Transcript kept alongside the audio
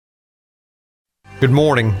Good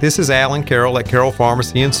morning. This is Alan Carroll at Carroll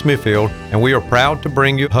Pharmacy in Smithfield, and we are proud to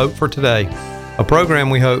bring you Hope for Today, a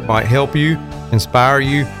program we hope might help you, inspire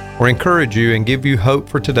you, or encourage you and give you hope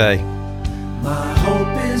for today. My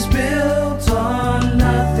hope is built on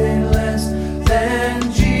nothing less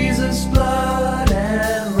than Jesus' blood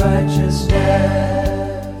and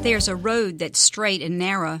righteousness. There's a road that's straight and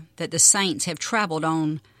narrow that the saints have traveled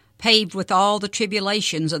on, paved with all the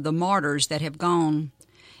tribulations of the martyrs that have gone.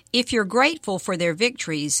 If you're grateful for their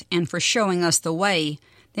victories and for showing us the way,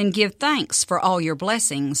 then give thanks for all your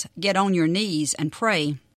blessings, get on your knees and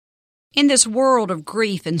pray. In this world of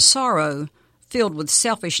grief and sorrow, filled with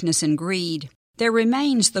selfishness and greed, there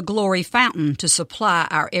remains the glory fountain to supply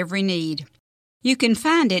our every need. You can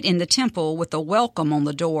find it in the temple with a welcome on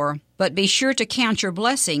the door, but be sure to count your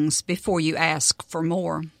blessings before you ask for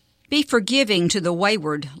more. Be forgiving to the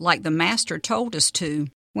wayward like the Master told us to,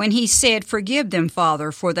 when he said, "Forgive them, Father,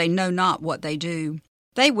 for they know not what they do."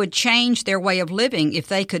 They would change their way of living if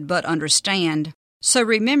they could but understand. So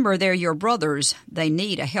remember they're your brothers, they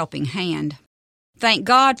need a helping hand. Thank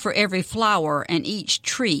God for every flower and each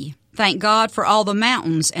tree. Thank God for all the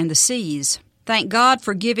mountains and the seas. Thank God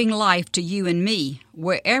for giving life to you and me,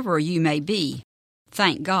 wherever you may be.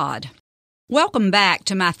 Thank God. Welcome back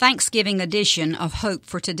to my Thanksgiving edition of Hope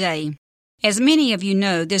for Today. As many of you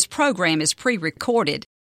know, this program is pre-recorded,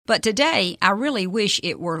 but today I really wish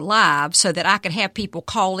it were live so that I could have people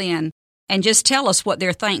call in and just tell us what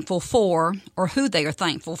they're thankful for or who they are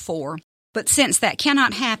thankful for. But since that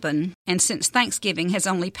cannot happen, and since Thanksgiving has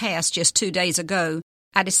only passed just 2 days ago,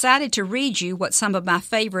 I decided to read you what some of my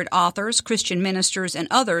favorite authors, Christian ministers, and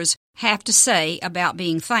others have to say about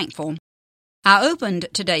being thankful. I opened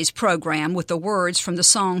today's program with the words from the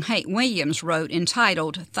song Hank Williams wrote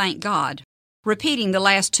entitled, "Thank God," repeating the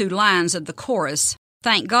last 2 lines of the chorus,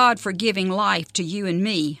 "Thank God for giving life to you and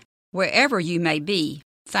me, wherever you may be.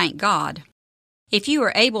 Thank God." If you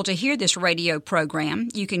are able to hear this radio program,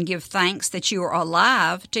 you can give thanks that you are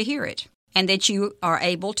alive to hear it, and that you are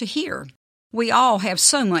able to hear. We all have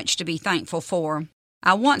so much to be thankful for.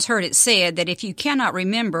 I once heard it said that if you cannot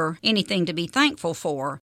remember anything to be thankful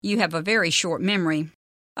for, you have a very short memory.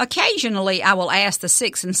 Occasionally, I will ask the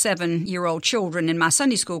 6- and 7-year-old children in my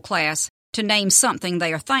Sunday school class to name something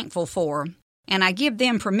they are thankful for, and I give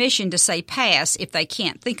them permission to say pass if they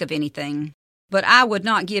can't think of anything. But I would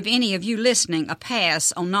not give any of you listening a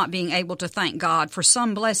pass on not being able to thank God for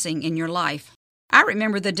some blessing in your life. I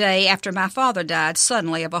remember the day after my father died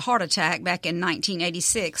suddenly of a heart attack back in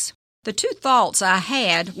 1986. The 2 thoughts I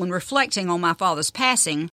had when reflecting on my father's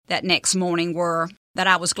passing that next morning were that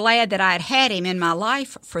I was glad that I had had him in my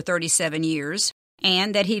life for 37 years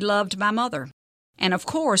and that he loved my mother. And of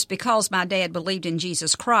course, because my dad believed in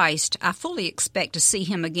Jesus Christ, I fully expect to see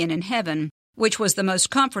him again in heaven, which was the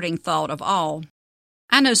most comforting thought of all.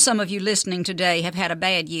 I know some of you listening today have had a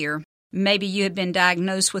bad year. Maybe you have been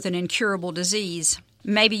diagnosed with an incurable disease.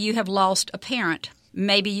 Maybe you have lost a parent.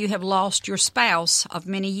 Maybe you have lost your spouse of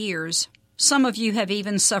many years. Some of you have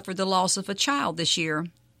even suffered the loss of a child this year.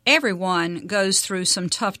 Everyone goes through some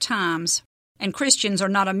tough times, and Christians are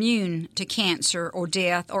not immune to cancer or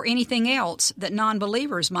death or anything else that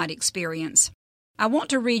non-believers might experience. I want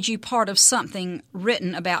to read you part of something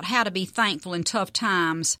written about how to be thankful in tough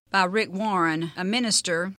times by Rick Warren, a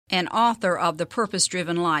minister and author of The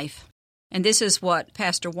Purpose-Driven Life. And this is what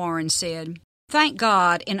Pastor Warren said. "Thank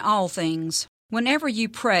God in all things. Whenever you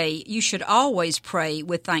pray, you should always pray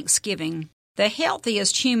with thanksgiving. The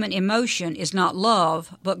healthiest human emotion is not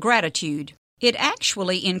love, but gratitude. It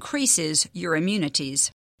actually increases your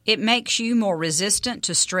immunities. It makes you more resistant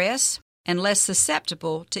to stress and less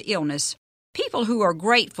susceptible to illness. People who are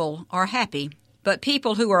grateful are happy, but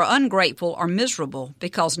people who are ungrateful are miserable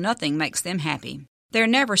because nothing makes them happy. They're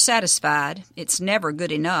never satisfied. It's never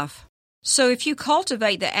good enough. So if you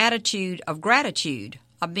cultivate the attitude of gratitude,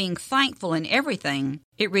 of being thankful in everything,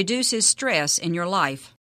 it reduces stress in your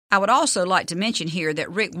life." I would also like to mention here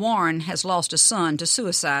that Rick Warren has lost a son to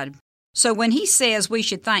suicide. So when he says we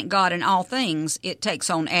should thank God in all things, it takes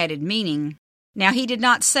on added meaning. Now, he did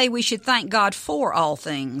not say we should thank God for all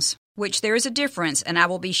things, which there is a difference, and I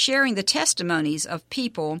will be sharing the testimonies of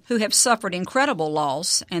people who have suffered incredible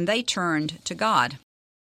loss, and they turned to God.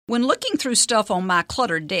 When looking through stuff on my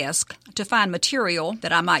cluttered desk to find material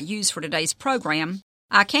that I might use for today's program,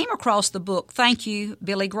 I came across the book Thank You,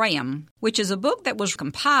 Billy Graham, which is a book that was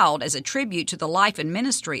compiled as a tribute to the life and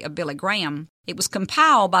ministry of Billy Graham. It was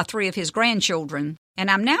compiled by 3 of his grandchildren,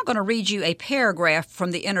 and I'm now going to read you a paragraph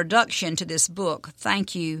from the introduction to this book,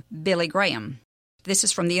 Thank You, Billy Graham. This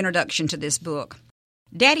is from the introduction to this book.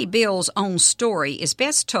 Daddy Bill's own story is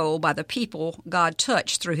best told by the people God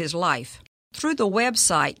touched through his life. Through the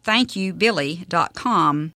website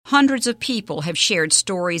thankyoubilly.com, hundreds of people have shared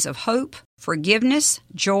stories of hope, forgiveness,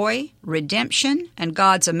 joy, redemption, and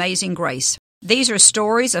God's amazing grace. These are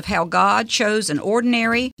stories of how God chose an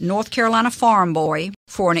ordinary North Carolina farm boy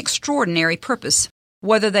for an extraordinary purpose.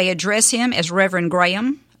 Whether they address him as Reverend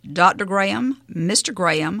Graham, Dr. Graham, Mr.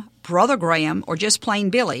 Graham, Brother Graham, or just plain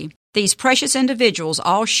Billy, these precious individuals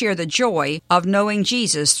all share the joy of knowing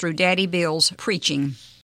Jesus through Daddy Bill's preaching.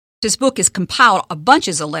 This book is compiled of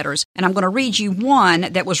bunches of letters, and I'm going to read you one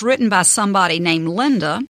that was written by somebody named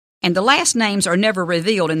Linda, and the last names are never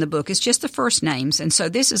revealed in the book. It's just the first names, and so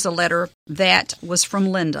this is a letter that was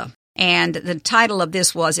from Linda, and the title of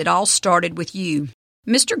this was, "It All Started With You."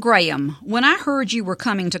 Mr. Graham, when I heard you were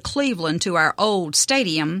coming to Cleveland to our old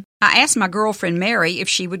stadium, I asked my girlfriend Mary if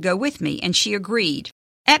she would go with me, and she agreed.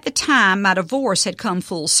 At the time, my divorce had come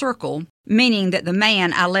full circle, meaning that the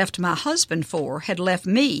man I left my husband for had left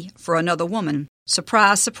me for another woman.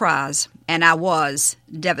 Surprise, surprise, and I was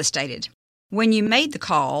devastated. When you made the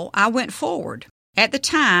call, I went forward. At the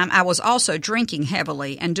time, I was also drinking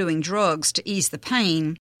heavily and doing drugs to ease the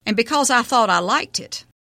pain, and because I thought I liked it.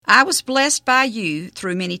 I was blessed by you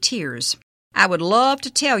through many tears. I would love to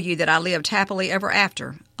tell you that I lived happily ever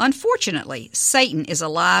after. Unfortunately, Satan is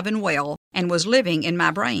alive and well and was living in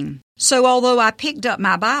my brain. So although I picked up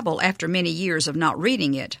my Bible after many years of not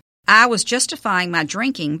reading it, I was justifying my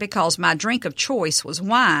drinking because my drink of choice was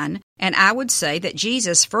wine, and I would say that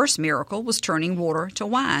Jesus' first miracle was turning water to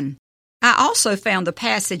wine. I also found the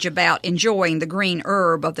passage about enjoying the green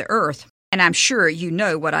herb of the earth, and I'm sure you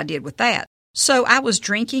know what I did with that. So I was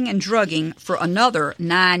drinking and drugging for another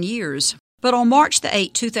 9 years. But on March the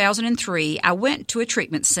 8th, 2003, I went to a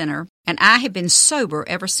treatment center, and I have been sober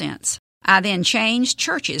ever since. I then changed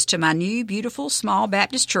churches to my new, beautiful, small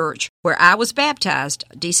Baptist church, where I was baptized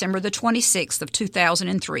December the 26th of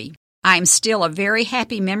 2003. I am still a very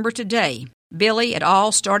happy member today. Billy, it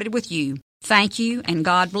all started with you. Thank you, and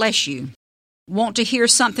God bless you. Want to hear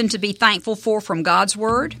something to be thankful for from God's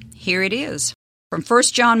Word? Here it is. From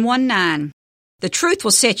 1 John 1:9. The truth will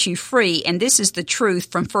set you free, and this is the truth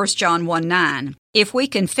from 1 John 1:9. If we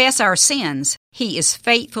confess our sins, He is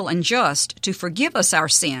faithful and just to forgive us our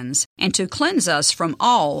sins and to cleanse us from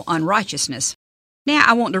all unrighteousness. Now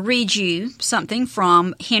I want to read you something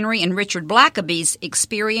from Henry and Richard Blackaby's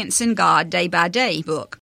Experience in God Day by Day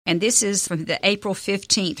book, and this is from the April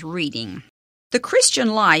 15th reading. The Christian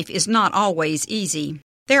life is not always easy.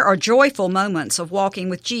 There are joyful moments of walking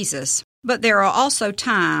with Jesus. But there are also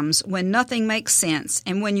times when nothing makes sense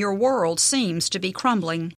and when your world seems to be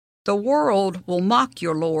crumbling. The world will mock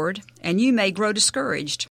your Lord, and you may grow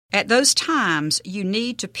discouraged. At those times, you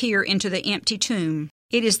need to peer into the empty tomb.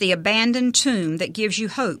 It is the abandoned tomb that gives you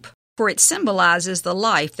hope, for it symbolizes the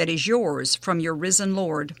life that is yours from your risen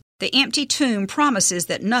Lord. The empty tomb promises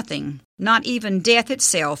that nothing, not even death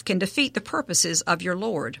itself, can defeat the purposes of your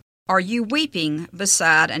Lord. Are you weeping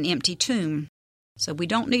beside an empty tomb? So we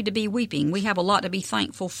don't need to be weeping. We have a lot to be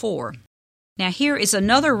thankful for. Now here is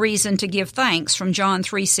another reason to give thanks from John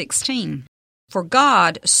 3:16. For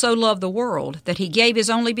God so loved the world that He gave His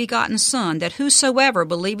only begotten Son, that whosoever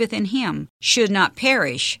believeth in Him should not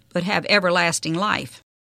perish, but have everlasting life.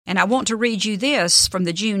 And I want to read you this from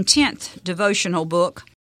the June 10th devotional book,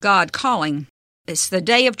 God Calling. It's the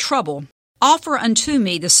day of trouble. Offer unto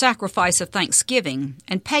me the sacrifice of thanksgiving,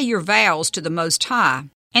 and pay your vows to the Most High.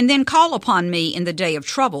 And then call upon me in the day of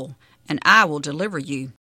trouble, and I will deliver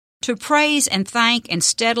you. To praise and thank and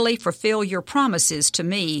steadily fulfill your promises to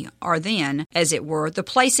me are then, as it were, the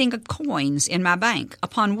placing of coins in my bank,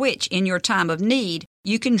 upon which in your time of need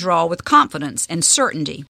you can draw with confidence and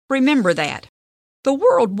certainty. Remember that. The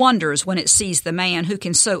world wonders when it sees the man who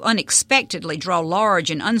can so unexpectedly draw large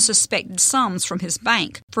and unsuspected sums from his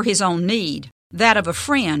bank for his own need, that of a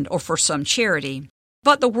friend or for some charity.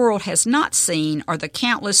 But the world has not seen are the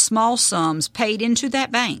countless small sums paid into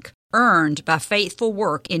that bank, earned by faithful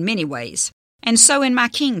work in many ways. And so in my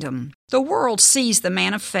kingdom, the world sees the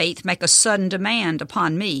man of faith make a sudden demand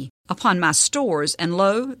upon me, upon my stores, and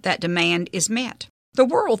lo, that demand is met. The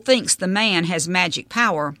world thinks the man has magic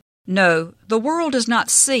power. No, the world does not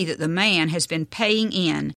see that the man has been paying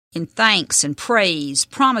in thanks and praise,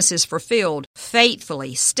 promises fulfilled,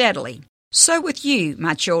 faithfully, steadily. So with you,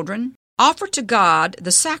 my children, offer to God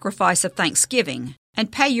the sacrifice of thanksgiving,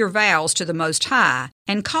 and pay your vows to the Most High,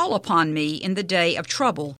 and call upon me in the day of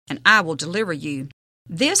trouble, and I will deliver you.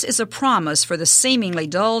 This is a promise for the seemingly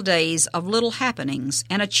dull days of little happenings,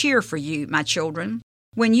 and a cheer for you, my children.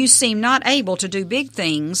 When you seem not able to do big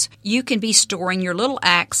things, you can be storing your little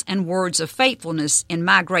acts and words of faithfulness in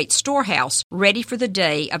my great storehouse, ready for the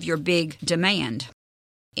day of your big demand.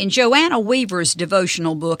 In Joanna Weaver's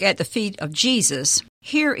devotional book, At the Feet of Jesus,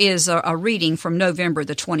 here is a reading from November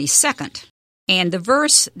the 22nd. And the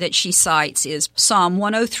verse that she cites is Psalm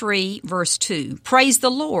 103, verse 2. Praise the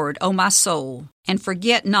Lord, O my soul, and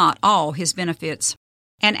forget not all his benefits.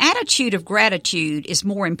 An attitude of gratitude is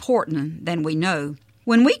more important than we know.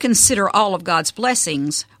 When we consider all of God's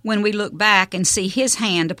blessings, when we look back and see his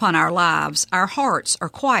hand upon our lives, our hearts are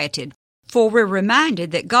quieted, for we're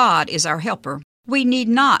reminded that God is our helper. We need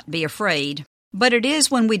not be afraid. But it is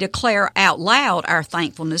when we declare out loud our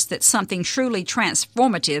thankfulness that something truly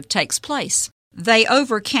transformative takes place. They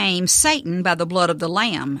overcame Satan by the blood of the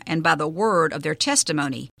Lamb and by the word of their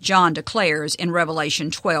testimony, John declares in Revelation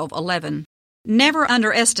 12:11. Never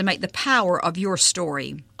underestimate the power of your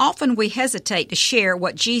story. Often we hesitate to share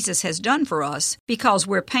what Jesus has done for us because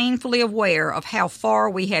we're painfully aware of how far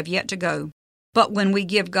we have yet to go. But when we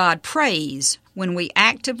give God praise, when we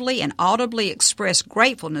actively and audibly express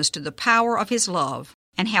gratefulness to the power of his love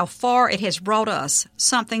and how far it has brought us,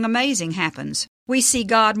 something amazing happens. We see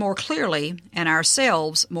God more clearly and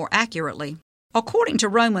ourselves more accurately. According to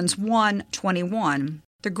Romans 1:21,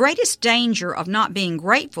 the greatest danger of not being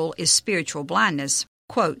grateful is spiritual blindness.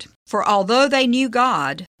 Quote, For although they knew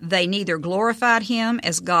God, they neither glorified him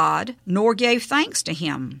as God nor gave thanks to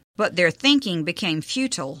him, but their thinking became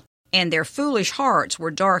futile, and their foolish hearts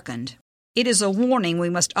were darkened. It is a warning we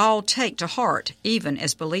must all take to heart, even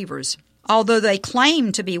as believers. Although they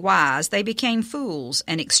claimed to be wise, they became fools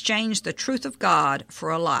and exchanged the truth of God for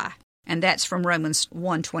a lie. And that's from Romans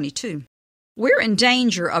 1:22. We're in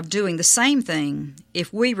danger of doing the same thing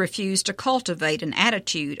if we refuse to cultivate an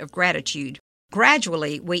attitude of gratitude.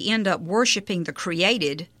 Gradually, we end up worshiping the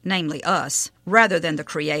created, namely us, rather than the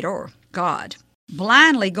Creator, God,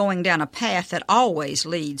 blindly going down a path that always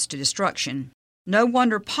leads to destruction. No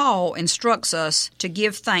wonder Paul instructs us to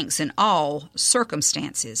give thanks in all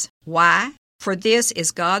circumstances. Why? For this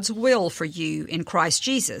is God's will for you in Christ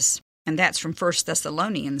Jesus. And that's from 1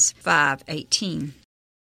 Thessalonians 5:18.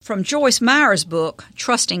 From Joyce Meyer's book,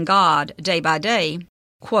 Trusting God Day by Day,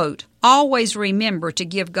 quote, Always remember to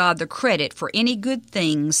give God the credit for any good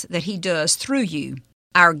things that he does through you.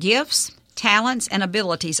 Our gifts, talents, and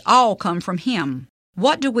abilities all come from him.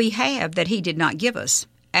 What do we have that he did not give us?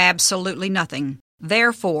 Absolutely nothing.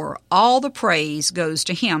 Therefore, all the praise goes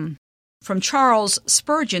to him. From Charles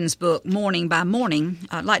Spurgeon's book, Morning by Morning,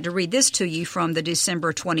 I'd like to read this to you from the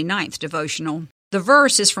December 29th devotional. The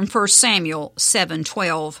verse is from 1 Samuel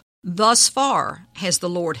 7:12. Thus far has the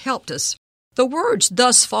Lord helped us. The words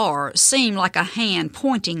thus far seem like a hand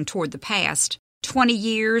pointing toward the past. 20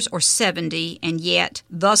 years or 70, and yet,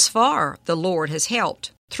 thus far the Lord has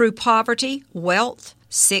helped. Through poverty, wealth,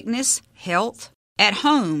 sickness, health, at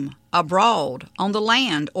home, abroad, on the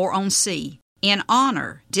land or on sea, in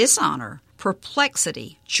honor, dishonor,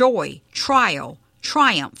 perplexity, joy, trial,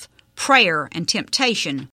 triumph, prayer, and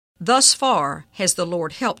temptation. Thus far has the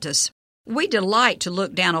Lord helped us. We delight to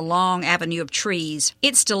look down a long avenue of trees.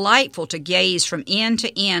 It's delightful to gaze from end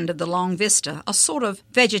to end of the long vista, a sort of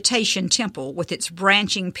vegetation temple with its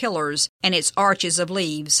branching pillars and its arches of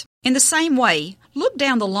leaves. In the same way, look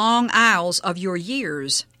down the long aisles of your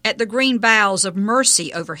years, at the green boughs of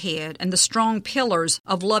mercy overhead and the strong pillars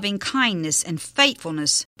of loving kindness and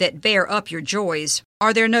faithfulness that bear up your joys.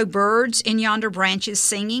 Are there no birds in yonder branches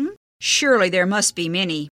singing? Surely there must be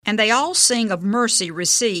many, and they all sing of mercy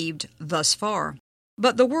received thus far.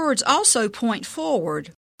 But the words also point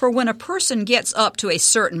forward, for when a person gets up to a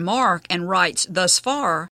certain mark and writes thus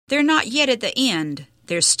far, they're not yet at the end.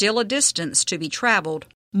 There's still a distance to be traveled.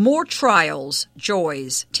 More trials,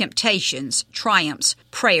 joys, temptations, triumphs,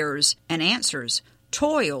 prayers, and answers,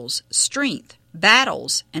 toils, strength,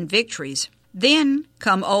 battles, and victories. Then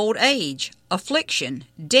come old age, affliction,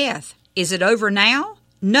 death. Is it over now?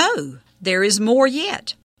 No, there is more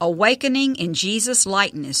yet. Awakening in Jesus'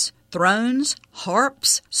 likeness, thrones,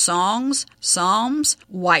 harps, songs, psalms,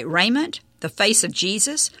 white raiment, the face of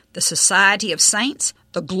Jesus, the society of saints,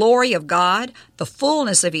 the glory of God, the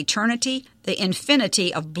fullness of eternity, the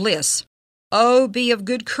infinity of bliss. Oh, be of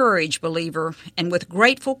good courage, believer, and with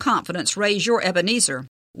grateful confidence raise your Ebenezer.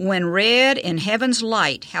 When read in heaven's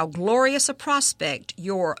light, how glorious a prospect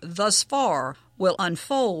your thus far will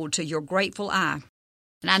unfold to your grateful eye.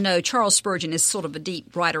 And I know Charles Spurgeon is sort of a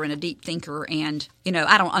deep writer and a deep thinker, and,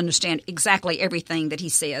 I don't understand exactly everything that he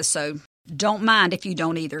says, so don't mind if you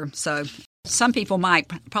don't either. So some people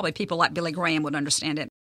might, probably people like Billy Graham would understand it.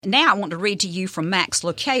 Now I want to read to you from Max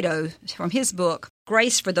Lucado from his book,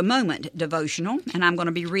 Grace for the Moment devotional, and I'm going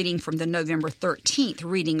to be reading from the November 13th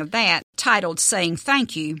reading of that, titled Saying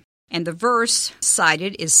Thank You, and the verse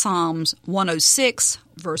cited is Psalms 106,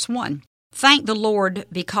 verse 1. Thank the Lord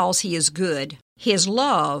because He is good. His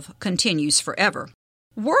love continues forever.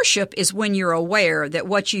 Worship is when you're aware that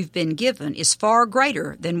what you've been given is far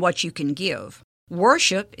greater than what you can give.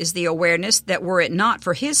 Worship is the awareness that were it not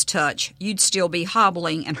for His touch, you'd still be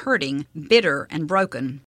hobbling and hurting, bitter and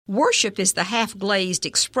broken. Worship is the half-glazed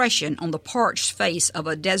expression on the parched face of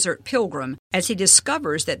a desert pilgrim as he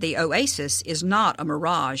discovers that the oasis is not a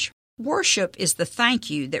mirage. Worship is the thank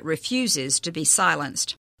you that refuses to be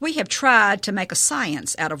silenced. We have tried to make a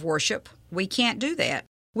science out of worship. We can't do that.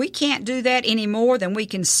 We can't do that any more than we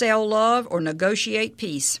can sell love or negotiate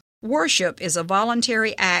peace. Worship is a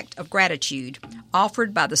voluntary act of gratitude,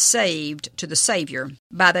 offered by the saved to the Savior,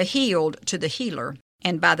 by the healed to the healer,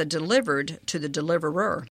 and by the delivered to the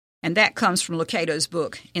deliverer. And that comes from Lucado's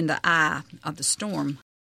book, In the Eye of the Storm.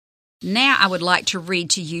 Now I would like to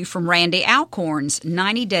read to you from Randy Alcorn's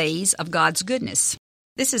 90 Days of God's Goodness.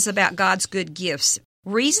 This is about God's good gifts.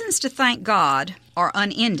 Reasons to thank God are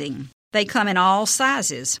unending. They come in all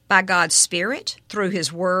sizes, by God's Spirit, through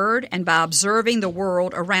His Word, and by observing the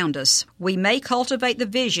world around us. We may cultivate the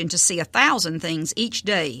vision to see 1,000 things each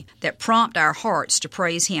day that prompt our hearts to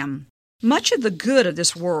praise Him. Much of the good of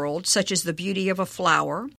this world, such as the beauty of a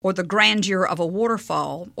flower, or the grandeur of a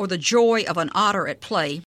waterfall, or the joy of an otter at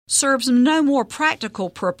play, serves no more practical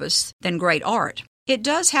purpose than great art. It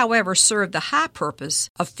does, however, serve the high purpose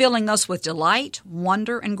of filling us with delight,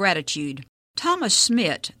 wonder, and gratitude. Thomas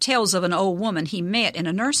Schmidt tells of an old woman he met in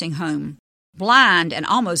a nursing home. Blind and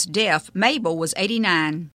almost deaf, Mabel was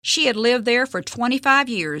 89. She had lived there for 25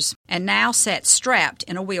 years and now sat strapped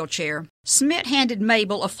in a wheelchair. Schmidt handed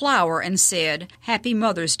Mabel a flower and said, "Happy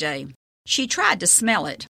Mother's Day." She tried to smell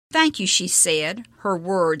it. "Thank you," she said, her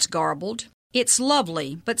words garbled. "It's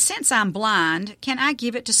lovely, but since I'm blind, can I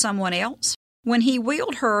give it to someone else?" When he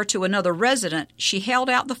wheeled her to another resident, she held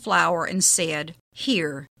out the flower and said,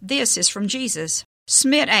 "Here, this is from Jesus."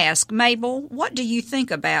 Schmidt asked, "Mabel, what do you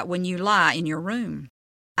think about when you lie in your room?"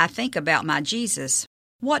 "I think about my Jesus."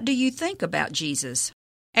 "What do you think about Jesus?"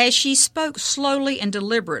 As she spoke slowly and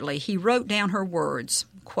deliberately, he wrote down her words,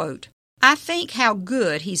 quote, "I think how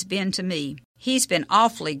good He's been to me. He's been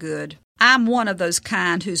awfully good. I'm one of those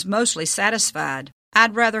kind who's mostly satisfied.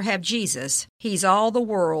 I'd rather have Jesus. He's all the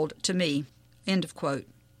world to me." End of quote.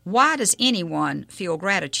 Why does anyone feel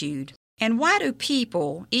gratitude? And why do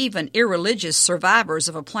people, even irreligious survivors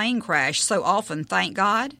of a plane crash, so often thank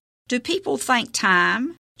God? Do people thank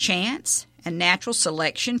time, chance, and natural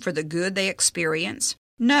selection for the good they experience?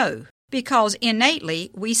 No, because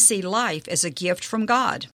innately we see life as a gift from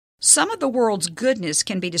God. Some of the world's goodness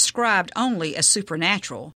can be described only as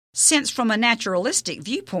supernatural, since from a naturalistic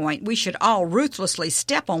viewpoint we should all ruthlessly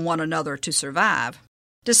step on one another to survive.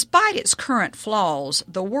 Despite its current flaws,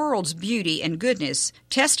 the world's beauty and goodness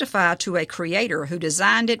testify to a Creator who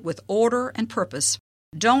designed it with order and purpose.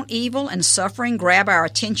 Don't evil and suffering grab our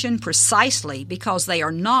attention precisely because they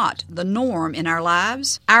are not the norm in our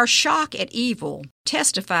lives? Our shock at evil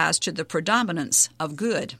testifies to the predominance of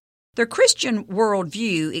good. The Christian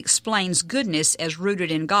worldview explains goodness as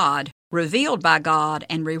rooted in God, revealed by God,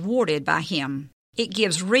 and rewarded by Him. It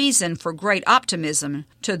gives reason for great optimism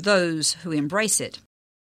to those who embrace it.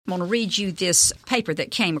 I'm going to read you this paper that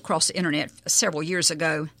came across the internet several years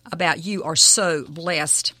ago about "You are so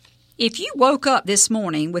blessed." If you woke up this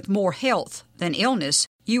morning with more health than illness,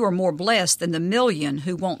 you are more blessed than the million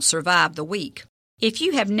who won't survive the week. If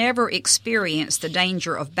you have never experienced the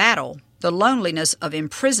danger of battle, the loneliness of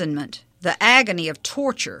imprisonment, the agony of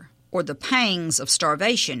torture, or the pangs of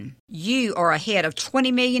starvation, you are ahead of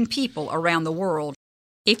 20 million people around the world.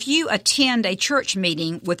 If you attend a church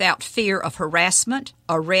meeting without fear of harassment,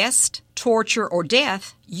 arrest, torture, or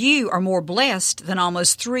death, you are more blessed than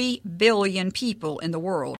almost 3 billion people in the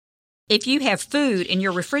world. If you have food in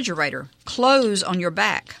your refrigerator, clothes on your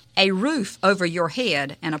back, a roof over your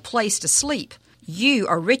head, and a place to sleep, you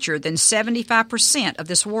are richer than 75% of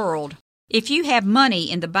this world. If you have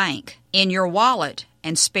money in the bank, in your wallet,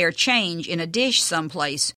 and spare change in a dish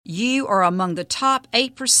someplace, you are among the top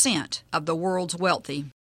 8% of the world's wealthy.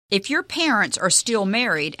 If your parents are still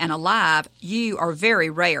married and alive, you are very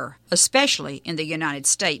rare, especially in the United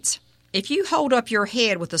States. If you hold up your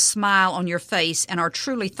head with a smile on your face and are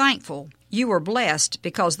truly thankful, you are blessed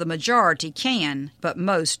because the majority can, but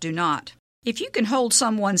most do not. If you can hold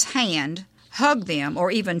someone's hand, hug them, or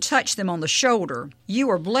even touch them on the shoulder, you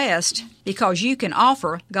are blessed because you can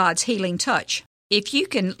offer God's healing touch. If you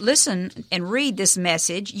can listen and read this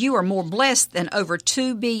message, you are more blessed than over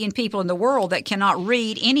 2 billion people in the world that cannot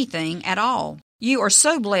read anything at all. You are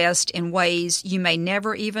so blessed in ways you may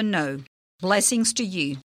never even know. Blessings to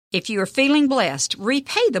you. If you are feeling blessed,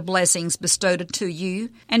 repay the blessings bestowed to you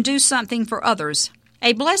and do something for others.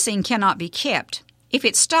 A blessing cannot be kept. If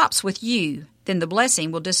it stops with you, then the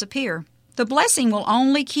blessing will disappear. The blessing will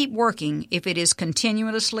only keep working if it is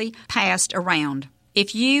continuously passed around.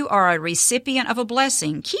 If you are a recipient of a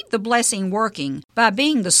blessing, keep the blessing working by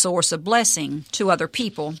being the source of blessing to other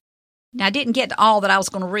people. Now, I didn't get to all that I was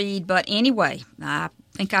going to read, but anyway, I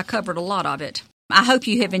think I covered a lot of it. I hope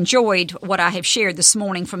you have enjoyed what I have shared this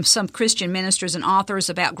morning from some Christian ministers and authors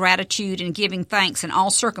about gratitude and giving thanks in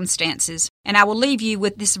all circumstances. And I will leave you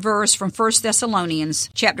with this verse from 1 Thessalonians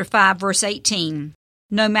chapter 5, verse 18.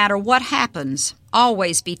 No matter what happens,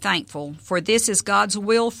 always be thankful, for this is God's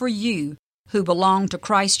will for you who belong to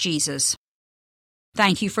Christ Jesus.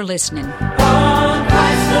 Thank you for listening. On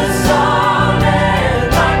Christ the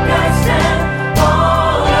solid rock I stand,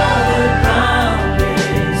 all other ground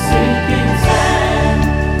is sinking sand.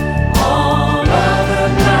 All other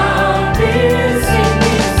ground is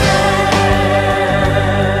sinking sand.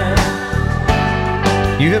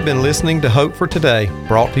 You have been listening to Hope for Today,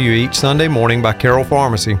 brought to you each Sunday morning by Carroll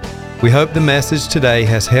Pharmacy. We hope the message today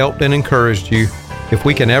has helped and encouraged you. If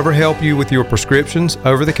we can ever help you with your prescriptions,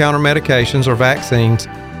 over-the-counter medications, or vaccines,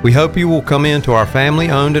 we hope you will come into our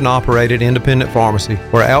family-owned and operated independent pharmacy,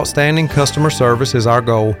 where outstanding customer service is our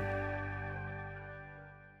goal.